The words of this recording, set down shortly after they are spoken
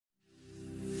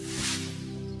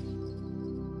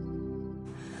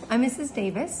I'm Mrs.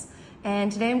 Davis,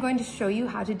 and today I'm going to show you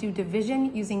how to do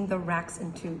division using the racks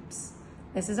and tubes.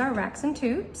 This is our racks and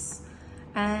tubes,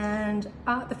 and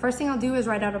the first thing I'll do is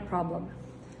write out a problem.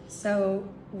 So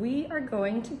we are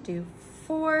going to do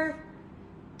 4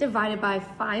 divided by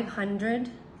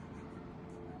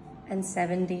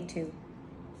 572.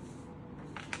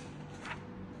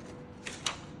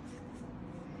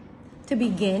 To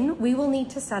begin, we will need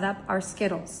to set up our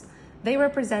skittles. They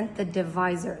represent the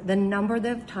divisor, the number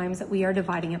of times that we are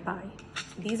dividing it by.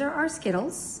 These are our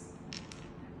skittles,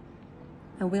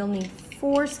 and we'll need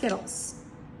 4 skittles.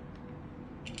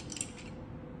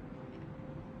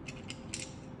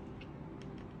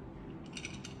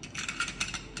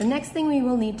 The next thing we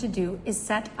will need to do is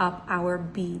set up our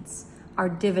beads, our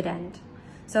dividend.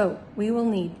 So we will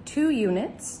need 2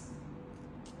 units,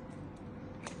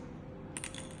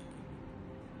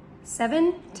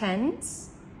 7 tens,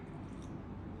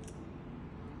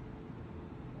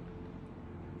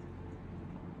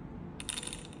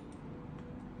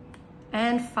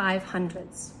 and 5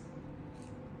 hundreds.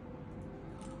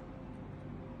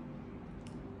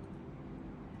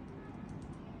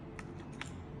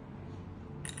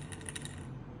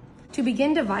 To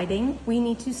begin dividing, we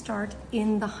need to start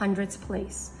in the hundreds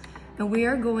place, and we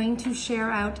are going to share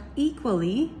out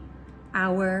equally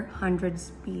our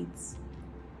hundreds beads.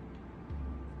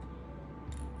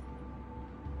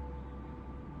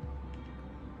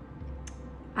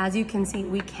 As you can see,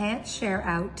 we can't share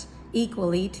out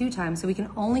equally 2 times, so we can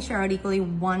only share out equally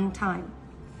 1 time.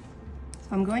 So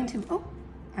I'm going to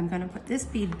put this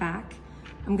bead back.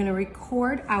 I'm going to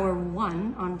record our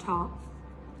 1 on top,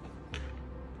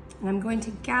 and I'm going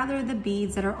to gather the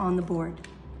beads that are on the board.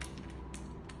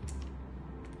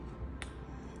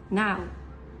 Now,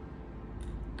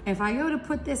 if I go to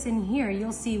put this in here,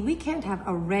 you'll see we can't have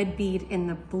a red bead in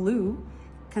the blue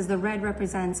because the red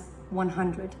represents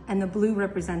 100 and the blue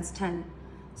represents 10.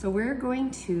 So we're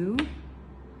going to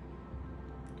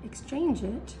exchange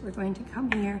it. We're going to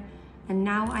come here, and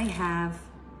now I have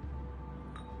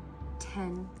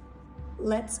 10.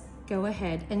 Let's go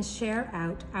ahead and share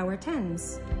out our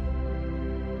 10s.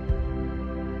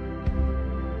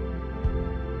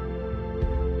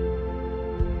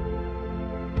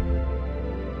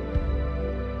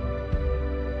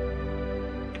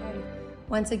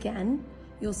 Once again,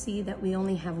 you'll see that we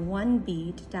only have 1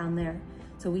 bead down there,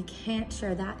 so we can't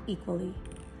share that equally.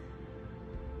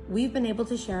 We've been able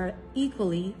to share it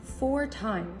equally 4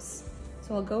 times.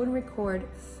 So I'll go and record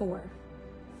 4.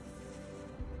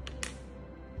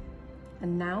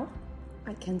 And now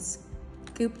I can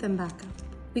scoop them back up.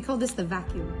 We call this the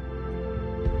vacuum.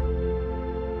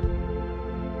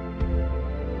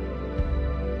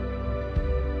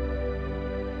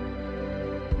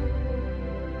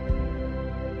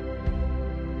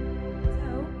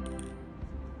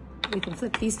 We can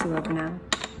flip these 2 over now.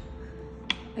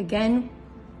 Again,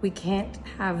 we can't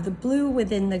have the blue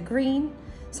within the green,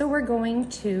 so we're going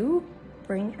to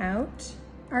bring out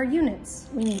our units.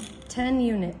 We need 10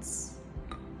 units.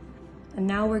 And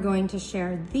now we're going to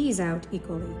share these out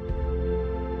equally.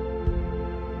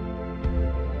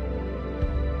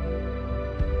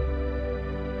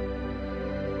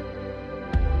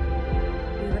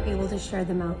 We were able to share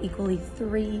them out equally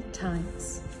 3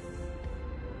 times.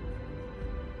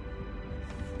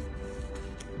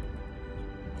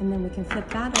 And then we can flip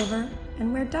that over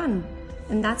and we're done.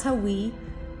 And that's how we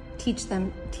teach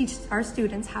our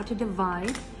students how to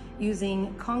divide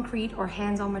using concrete or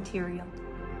hands-on material.